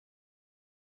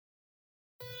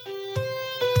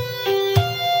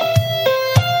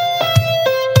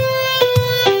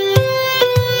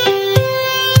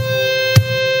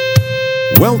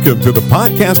Welcome to the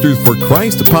Podcasters for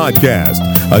Christ podcast,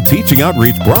 a teaching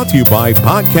outreach brought to you by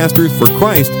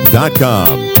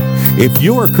podcastersforchrist.com. If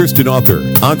you're a Christian author,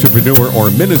 entrepreneur,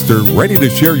 or minister ready to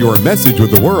share your message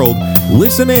with the world,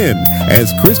 listen in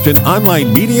as Christian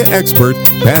online media expert,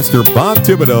 Pastor Bob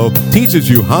Thibodeau, teaches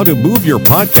you how to move your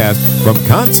podcast from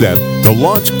concept to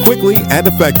launch quickly and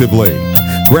effectively.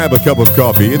 Grab a cup of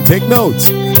coffee and take notes.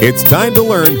 It's time to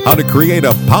learn how to create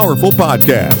a powerful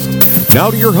podcast. Now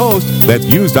to your host that's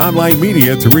used online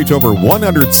media to reach over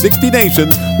 160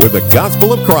 nations with the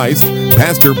gospel of Christ,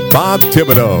 Pastor Bob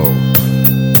Thibodeau.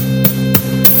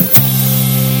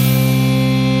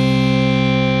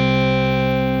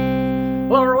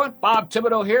 Hello, everyone. Bob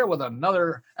Thibodeau here with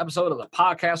another episode of the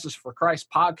Podcasters for Christ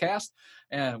podcast,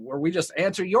 and where we just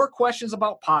answer your questions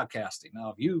about podcasting.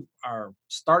 Now, if you are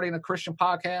starting a Christian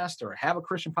podcast or have a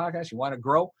Christian podcast, you want to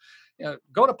grow,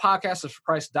 go to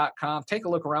podcastersforchrist.com. Take a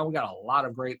look around. We got a lot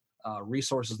of great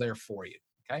resources there for you.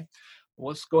 Okay, well,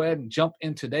 let's go ahead and jump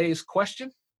in today's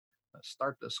question. Let's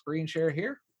start the screen share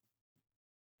here.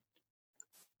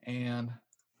 And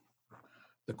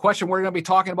the question we're going to be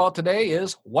talking about today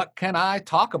is, what can I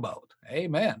talk about?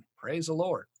 Amen. Praise the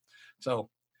Lord. So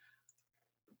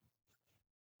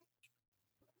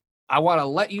I want to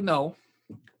let you know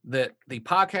that the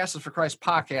Podcasters for Christ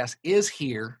podcast is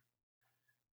here.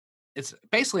 It's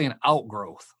basically an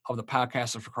outgrowth of the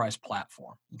Podcasters for Christ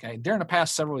platform. Okay. During the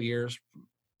past several years,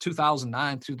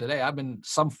 2009 to today, I've been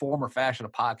some form or fashion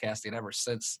of podcasting ever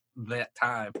since that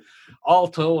time. All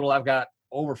total, I've got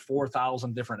over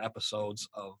 4,000 different episodes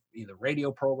of either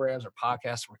radio programs or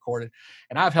podcasts recorded.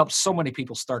 And I've helped so many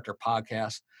people start their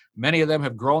podcasts. Many of them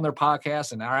have grown their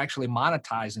podcasts and are actually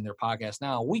monetizing their podcasts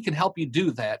now. We can help you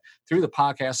do that through the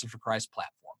Podcasters for Christ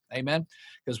platform. Amen.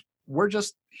 Because we're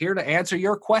just here to answer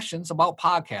your questions about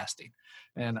podcasting.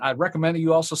 And I'd recommend that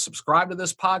you also subscribe to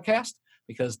this podcast,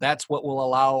 because that's what will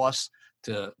allow us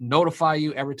to notify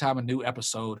you every time a new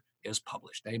episode is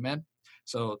published. Amen.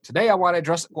 So today I want to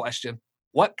address the question,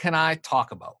 what can I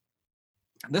talk about?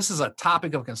 This is a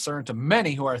topic of concern to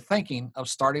many who are thinking of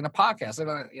starting a podcast.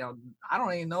 They're I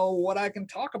don't even know what I can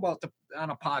talk about on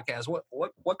a podcast.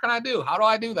 What can I do? How do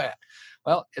I do that?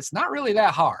 Well, it's not really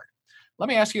that hard. Let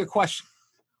me ask you a question.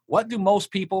 What do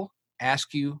most people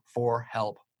ask you for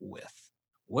help with?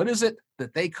 What is it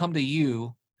that they come to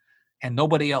you and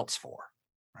nobody else for,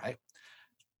 right?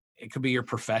 It could be your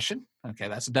profession. Okay,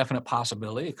 that's a definite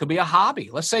possibility. It could be a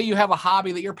hobby. Let's say you have a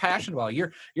hobby that you're passionate about.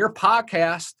 Your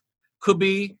podcast could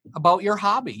be about your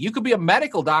hobby. You could be a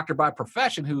medical doctor by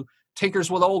profession who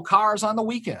tinkers with old cars on the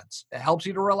weekends. It helps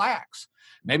you to relax.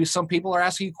 Maybe some people are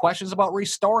asking you questions about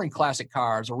restoring classic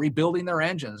cars or rebuilding their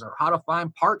engines or how to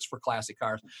find parts for classic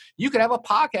cars. You could have a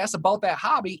podcast about that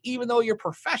hobby, even though your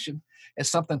profession is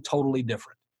something totally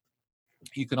different.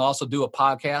 You can also do a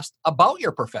podcast about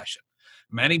your profession.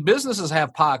 Many businesses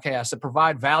have podcasts that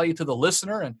provide value to the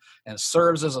listener and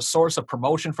serves as a source of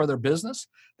promotion for their business.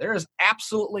 There is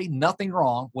absolutely nothing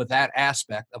wrong with that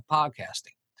aspect of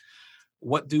podcasting.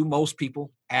 What do most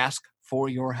people ask for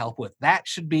your help with? That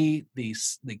should be the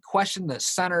question that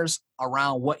centers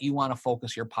around what you want to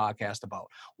focus your podcast about.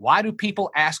 Why do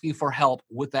people ask you for help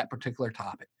with that particular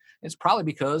topic? It's probably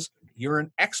because you're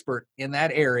an expert in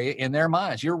that area in their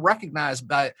minds. You're recognized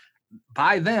by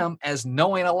them as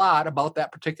knowing a lot about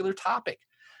that particular topic.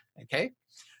 Okay.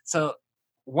 So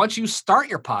once you start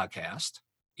your podcast,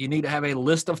 you need to have a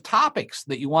list of topics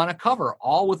that you want to cover,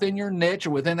 all within your niche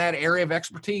or within that area of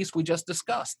expertise we just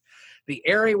discussed. The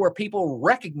area where people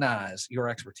recognize your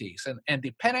expertise. And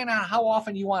depending on how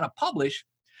often you want to publish,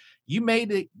 you may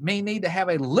need to have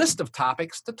a list of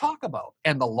topics to talk about.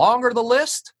 And the longer the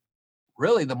list,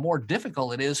 really the more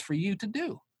difficult it is for you to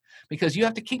do, because you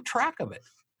have to keep track of it.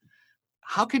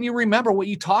 How can you remember what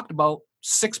you talked about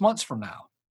 6 months from now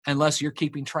unless you're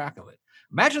keeping track of it?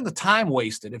 Imagine the time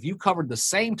wasted if you covered the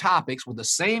same topics with the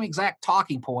same exact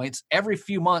talking points every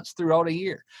few months throughout a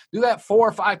year. Do that 4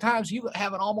 or 5 times, you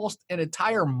have almost an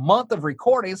entire month of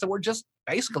recordings that were just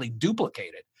basically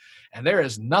duplicated. And there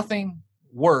is nothing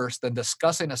worse than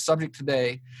discussing a subject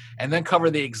today and then cover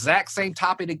the exact same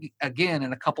topic again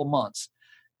in a couple months.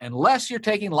 Unless you're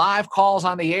taking live calls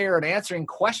on the air and answering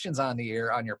questions on the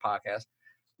air on your podcast,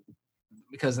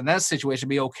 because in that situation, it'd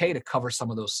be okay to cover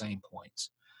some of those same points.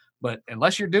 But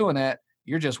unless you're doing that,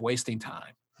 you're just wasting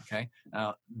time. Okay.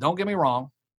 Now, don't get me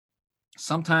wrong.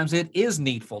 Sometimes it is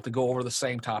needful to go over the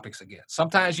same topics again.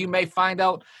 Sometimes you may find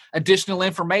out additional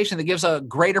information that gives a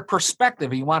greater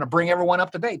perspective and you want to bring everyone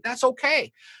up to date. That's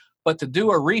okay. But to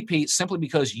do a repeat simply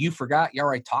because you forgot you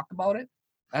already talked about it,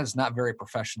 that is not very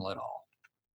professional at all.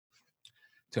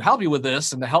 to help you with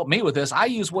this and to help me with this, I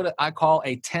use what I call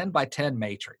a 10 by 10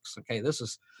 matrix. Okay, this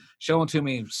is shown to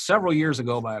me several years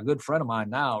ago by a good friend of mine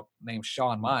now named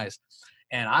Sean Mize.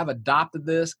 And I've adopted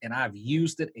this and I've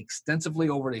used it extensively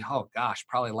over the,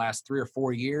 probably last 3 or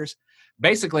 4 years.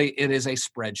 Basically, it is a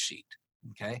spreadsheet,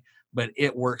 okay? But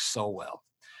it works so well.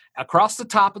 Across the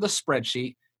top of the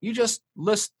spreadsheet, you just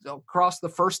list across the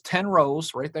first 10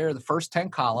 rows right there, the first 10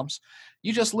 columns,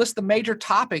 you just list the major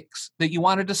topics that you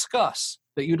want to discuss,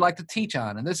 that you'd like to teach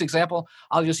on. In this example,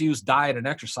 I'll just use diet and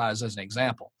exercise as an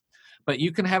example. But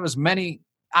you can have as many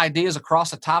ideas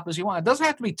across the top as you want. It doesn't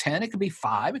have to be 10. It could be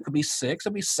 5. It could be 6. It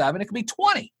could be 7. It could be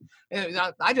 20.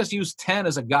 I just use 10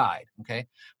 as a guide, okay?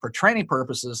 For training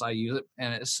purposes, I use it,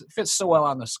 and it fits so well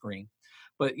on the screen.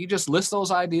 But you just list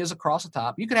those ideas across the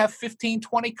top. You could have 15,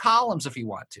 20 columns if you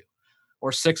want to,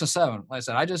 or 6 or 7. Like I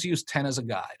said, I just use 10 as a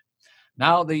guide.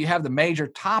 Now that you have the major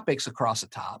topics across the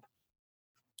top,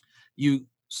 you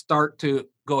start to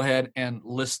go ahead and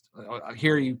list.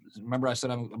 Here, you remember I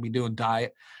said I'm going to be doing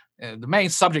diet. The main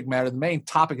subject matter, the main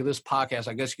topic of this podcast,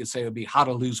 I guess you could say, would be how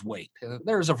to lose weight.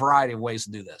 There's a variety of ways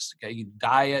to do this. Okay, you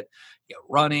diet, you go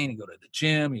running, you go to the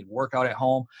gym, you work out at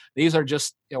home. These are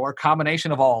just, a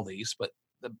combination of all these. But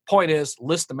the point is,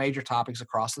 list the major topics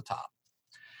across the top.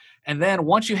 And then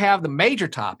once you have the major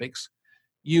topics,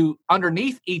 you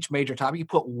underneath each major topic, you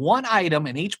put one item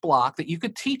in each block that you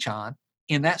could teach on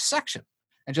in that section,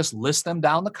 and just list them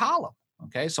down the column.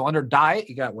 Okay, so under diet,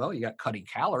 you got cutting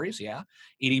calories, yeah.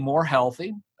 Eating more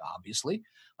healthy, obviously.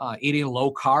 Eating a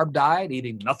low-carb diet,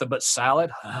 eating nothing but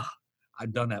salad.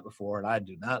 I've done that before, and I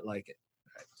do not like it.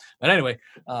 Right. But anyway,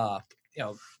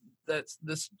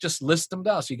 that's just list them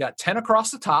down. So you got 10 across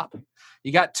the top.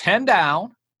 You got 10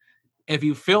 down. If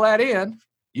you fill that in,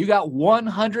 you got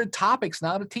 100 topics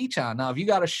now to teach on. Now, if you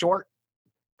got a short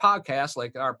podcast,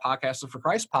 like our Podcast for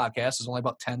Christ podcast is only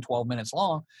about 10, 12 minutes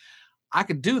long, I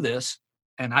could do this.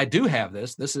 And I do have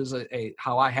this. This is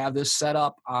how I have this set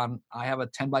up on. I have a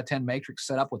 10 by 10 matrix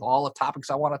set up with all the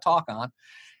topics I want to talk on.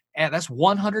 And that's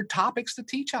 100 topics to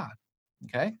teach on.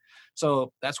 Okay.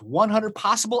 So that's 100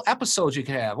 possible episodes you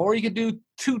could have. Or you could do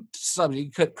 2 subjects.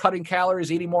 You could cutting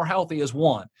calories, eating more healthy as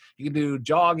one. You could do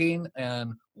jogging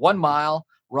and 1 mile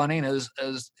running as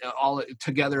all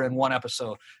together in one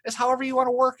episode. It's however you want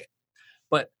to work it.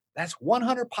 But that's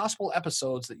 100 possible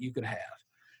episodes that you could have.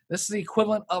 This is the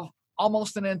equivalent of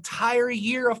almost an entire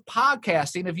year of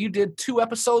podcasting if you did 2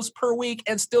 episodes per week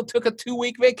and still took a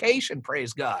 2-week vacation,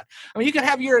 praise God. I mean, you could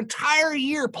have your entire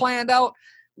year planned out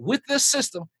with this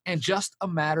system in just a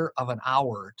matter of an hour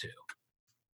or 2.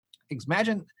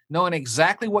 Imagine knowing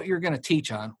exactly what you're going to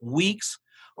teach on weeks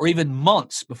or even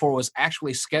months before it was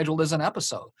actually scheduled as an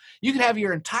episode. You could have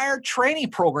your entire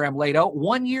training program laid out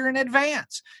 1 year in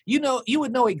advance. You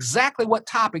would know exactly what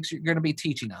topics you're going to be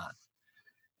teaching on.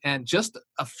 And just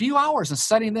a few hours in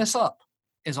setting this up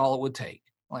is all it would take.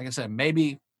 Like I said,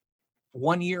 maybe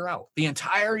 1 year out. The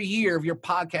entire year of your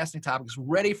podcasting topic is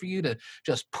ready for you to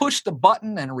just push the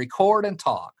button and record and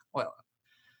talk. Well,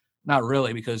 not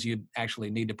really, because you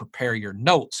actually need to prepare your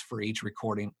notes for each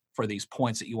recording for these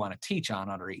points that you want to teach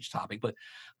on under each topic.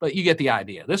 But you get the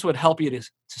idea. This would help you to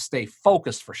stay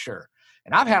focused for sure.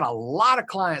 And I've had a lot of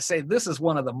clients say this is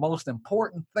one of the most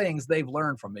important things they've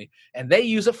learned from me. And they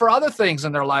use it for other things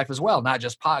in their life as well, not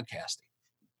just podcasting.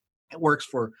 It works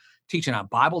for teaching on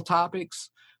Bible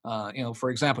topics. For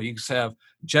example, you could have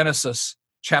Genesis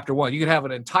chapter 1. You could have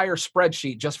an entire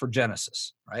spreadsheet just for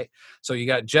Genesis, right? So you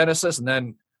got Genesis, and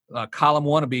then column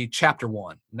 1 would be chapter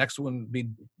 1. Next one would be,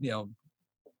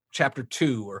 chapter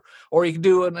 2, or you can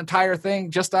do an entire thing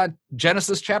just on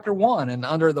Genesis chapter 1, and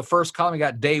under the first column you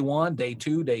got day 1, day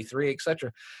 2, day 3,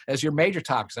 etc. as your major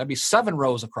topics. That'd be 7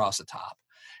 rows across the top,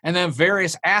 and then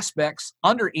various aspects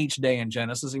under each day in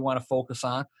Genesis you want to focus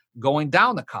on going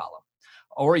down the column.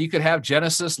 Or you could have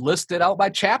Genesis listed out by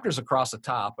chapters across the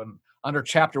top, and under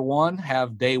chapter 1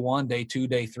 have day 1, day 2,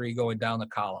 day 3 going down the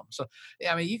column. So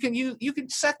I mean, you can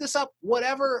set this up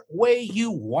whatever way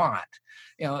you want.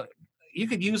 You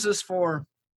could use this for,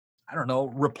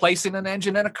 replacing an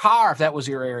engine in a car if that was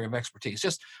your area of expertise.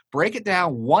 Just break it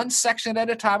down one section at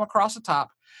a time across the top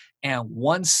and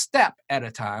one step at a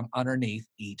time underneath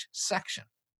each section.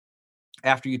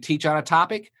 After you teach on a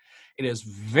topic, it is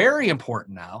very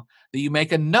important now that you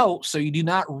make a note so you do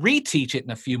not reteach it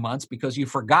in a few months because you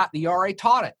forgot that you already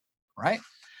taught it, right?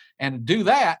 And to do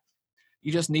that,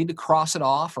 you just need to cross it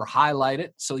off or highlight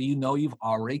it so you know you've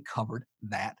already covered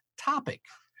that topic.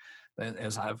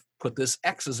 As I've put this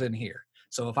X's in here.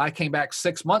 So if I came back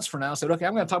 6 months from now and said, okay,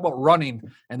 I'm going to talk about running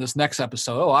in this next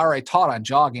episode. Oh, I already taught on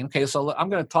jogging. Okay, so I'm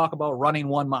going to talk about running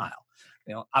 1 mile.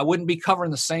 I wouldn't be covering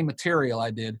the same material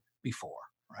I did before.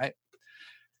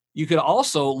 You could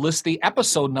also list the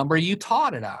episode number you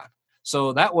taught it on.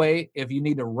 So that way, if you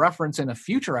need to reference in a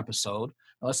future episode,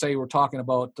 let's say we're talking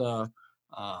about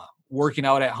working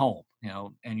out at home,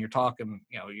 and you're talking,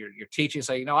 you're teaching,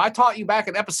 say, I taught you back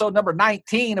in episode number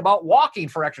 19 about walking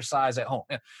for exercise at home.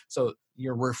 So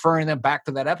you're referring them back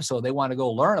to that episode. They want to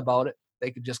go learn about it.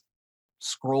 They could just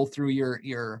scroll through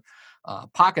your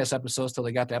podcast episodes till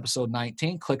they got to episode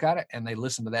 19, click on it, and they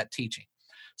listen to that teaching.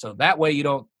 So that way you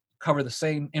don't cover the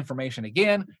same information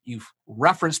again. You've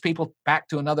referenced people back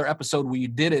to another episode where you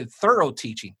did a thorough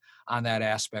teaching on that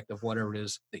aspect of whatever it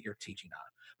is that you're teaching on.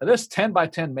 But this 10 by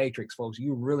 10 matrix, folks,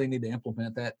 you really need to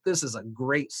implement that. This is a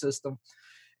great system.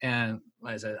 And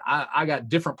like I said, I got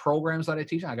different programs that I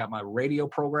teach. I got my radio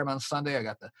program on Sunday. I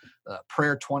got the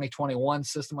Prayer 2021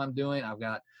 system I'm doing. I've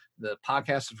got the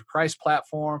Podcast for Christ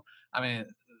platform. I mean,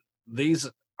 these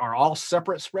are all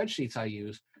separate spreadsheets I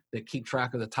use that keep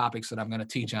track of the topics that I'm going to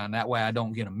teach on. That way I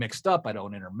don't get them mixed up. I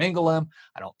don't intermingle them.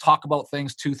 I don't talk about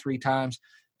things 2-3 times.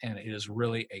 And it is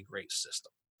really a great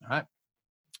system. All right.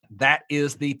 That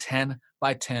is the 10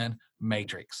 by 10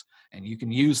 matrix. And you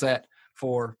can use that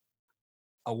for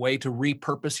a way to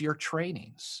repurpose your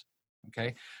trainings.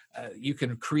 Okay. You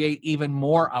can create even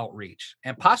more outreach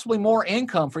and possibly more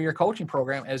income for your coaching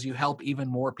program as you help even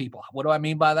more people. What do I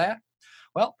mean by that?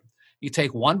 Well, you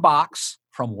take one box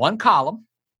from one column,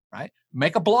 right?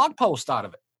 Make a blog post out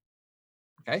of it.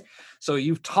 Okay. So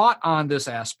you've taught on this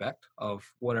aspect of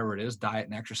whatever it is, diet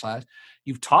and exercise.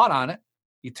 You've taught on it.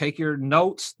 You take your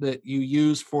notes that you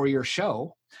use for your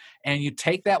show and you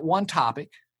take that one topic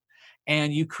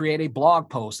and you create a blog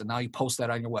post, and now you post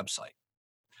that on your website.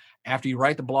 After you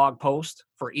write the blog post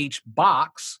for each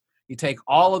box, you take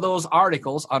all of those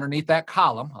articles underneath that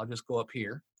column. I'll just go up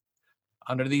here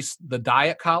under the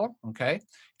diet column. Okay.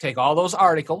 Take all those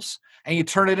articles and you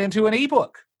turn it into an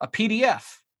ebook, a PDF,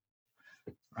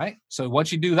 right? So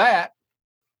once you do that,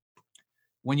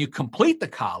 when you complete the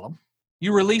column,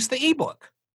 you release the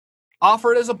ebook.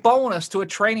 Offer it as a bonus to a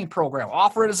training program.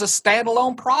 Offer it as a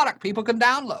standalone product people can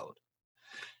download.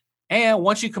 And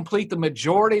once you complete the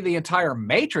majority of the entire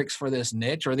matrix for this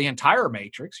niche, or the entire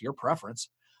matrix, your preference,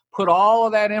 put all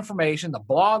of that information, the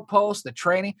blog post, the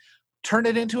training, turn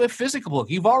it into a physical book.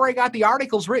 You've already got the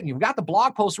articles written. You've got the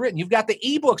blog posts written. You've got the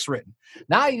ebooks written.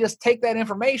 Now you just take that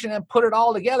information and put it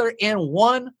all together in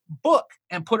one book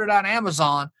and put it on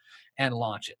Amazon and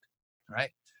launch it,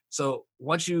 right? So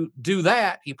once you do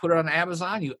that, you put it on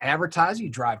Amazon, you advertise, you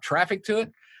drive traffic to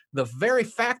it. The very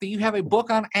fact that you have a book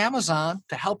on Amazon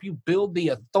to help you build the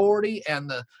authority and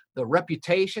the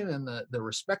reputation and the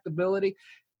respectability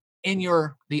in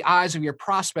the eyes of your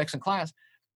prospects and clients,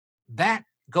 that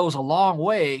goes a long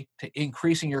way to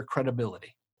increasing your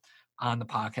credibility on the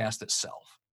podcast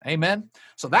itself. Amen.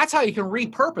 So that's how you can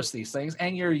repurpose these things.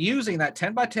 And you're using that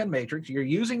 10 by 10 matrix. You're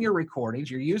using your recordings.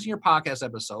 You're using your podcast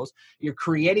episodes. You're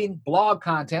creating blog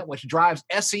content, which drives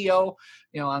SEO,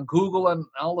 on Google and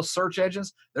all the search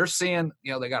engines. They're seeing,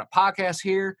 they got a podcast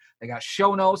here. They got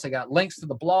show notes. They got links to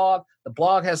the blog. The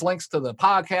blog has links to the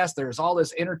podcast. There's all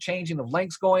this interchanging of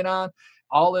links going on.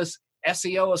 All this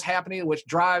SEO is happening, which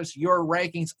drives your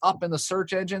rankings up in the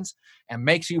search engines and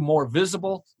makes you more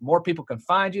visible. More people can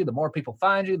find you. The more people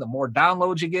find you, the more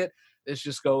downloads you get. This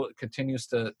just continues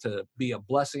to be a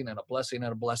blessing and a blessing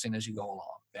and a blessing as you go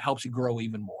along. It helps you grow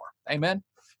even more. Amen.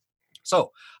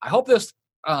 So I hope this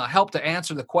helped to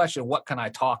answer the question, what can I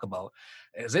talk about?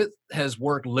 As it has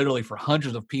worked literally for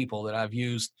hundreds of people that I've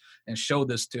used and showed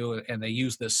this to, and they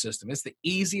use this system. It's the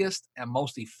easiest and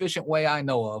most efficient way I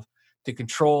know of to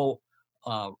control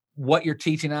what you're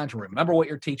teaching on, to remember what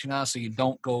you're teaching on, so you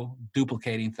don't go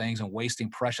duplicating things and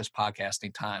wasting precious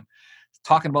podcasting time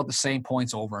talking about the same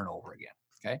points over and over again.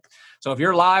 Okay. So if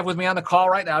you're live with me on the call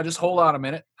right now, just hold on a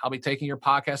minute. I'll be taking your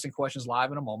podcasting questions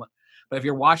live in a moment. But if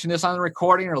you're watching this on the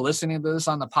recording or listening to this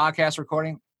on the podcast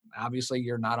recording, obviously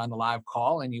you're not on the live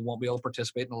call and you won't be able to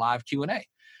participate in the live Q&A.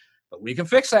 But we can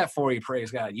fix that for you, praise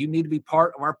God. You need to be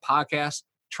part of our podcast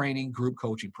training group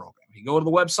coaching program. You go to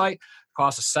the website, it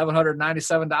costs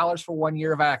 $797 for 1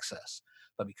 year of access.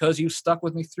 But because you've stuck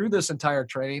with me through this entire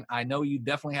training, I know you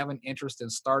definitely have an interest in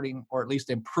starting or at least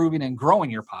improving and growing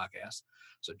your podcast.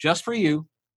 So just for you,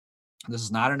 this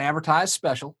is not an advertised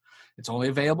special. It's only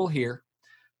available here.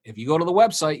 If you go to the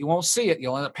website, you won't see it.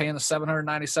 You'll end up paying the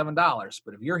 $797.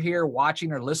 But if you're here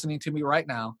watching or listening to me right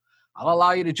now, I'll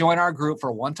allow you to join our group for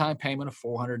a one-time payment of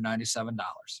 $497.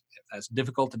 If that's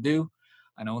difficult to do,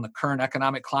 I know in the current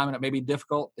economic climate it may be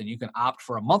difficult, then you can opt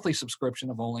for a monthly subscription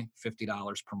of only $50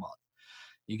 per month.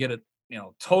 You get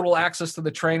total access to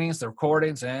the trainings, the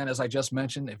recordings, and as I just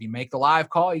mentioned, if you make the live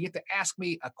call, you get to ask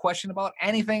me a question about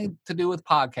anything to do with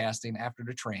podcasting after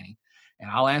the training,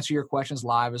 and I'll answer your questions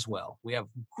live as well. We have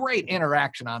great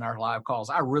interaction on our live calls.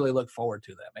 I really look forward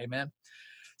to them. Amen.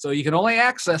 So you can only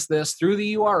access this through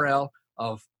the URL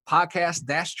of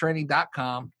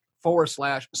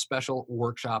podcast-training.com/special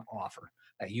workshop offer.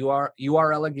 That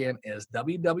URL again is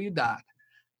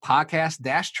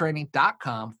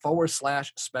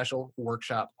www.podcast-training.com/special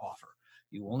workshop offer.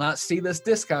 You will not see this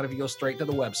discount if you go straight to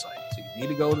the website. So you need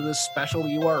to go to this special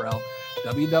URL,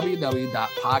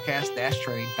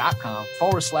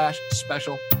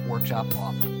 www.podcast-training.com/special workshop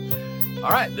offer.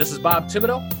 All right, this is Bob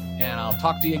Thibodeau, and I'll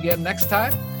talk to you again next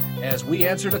time as we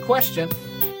answer the question,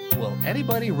 will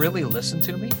anybody really listen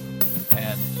to me?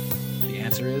 And the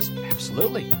answer is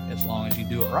absolutely, as long as you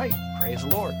do it right. Praise the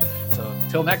Lord. So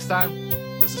until next time,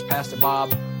 this is Pastor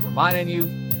Bob reminding you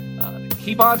to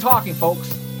keep on talking,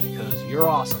 folks, because you're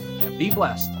awesome, and be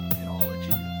blessed in all that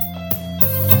you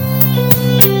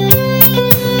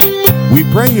do. We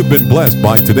pray you've been blessed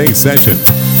by today's session.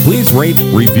 Please rate,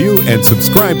 review, and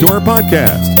subscribe to our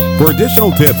podcast. For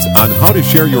additional tips on how to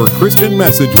share your Christian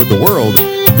message with the world,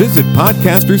 visit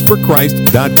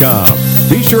podcastersforchrist.com.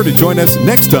 Be sure to join us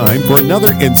next time for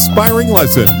another inspiring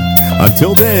lesson.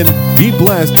 Until then, be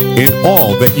blessed in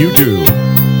all that you do.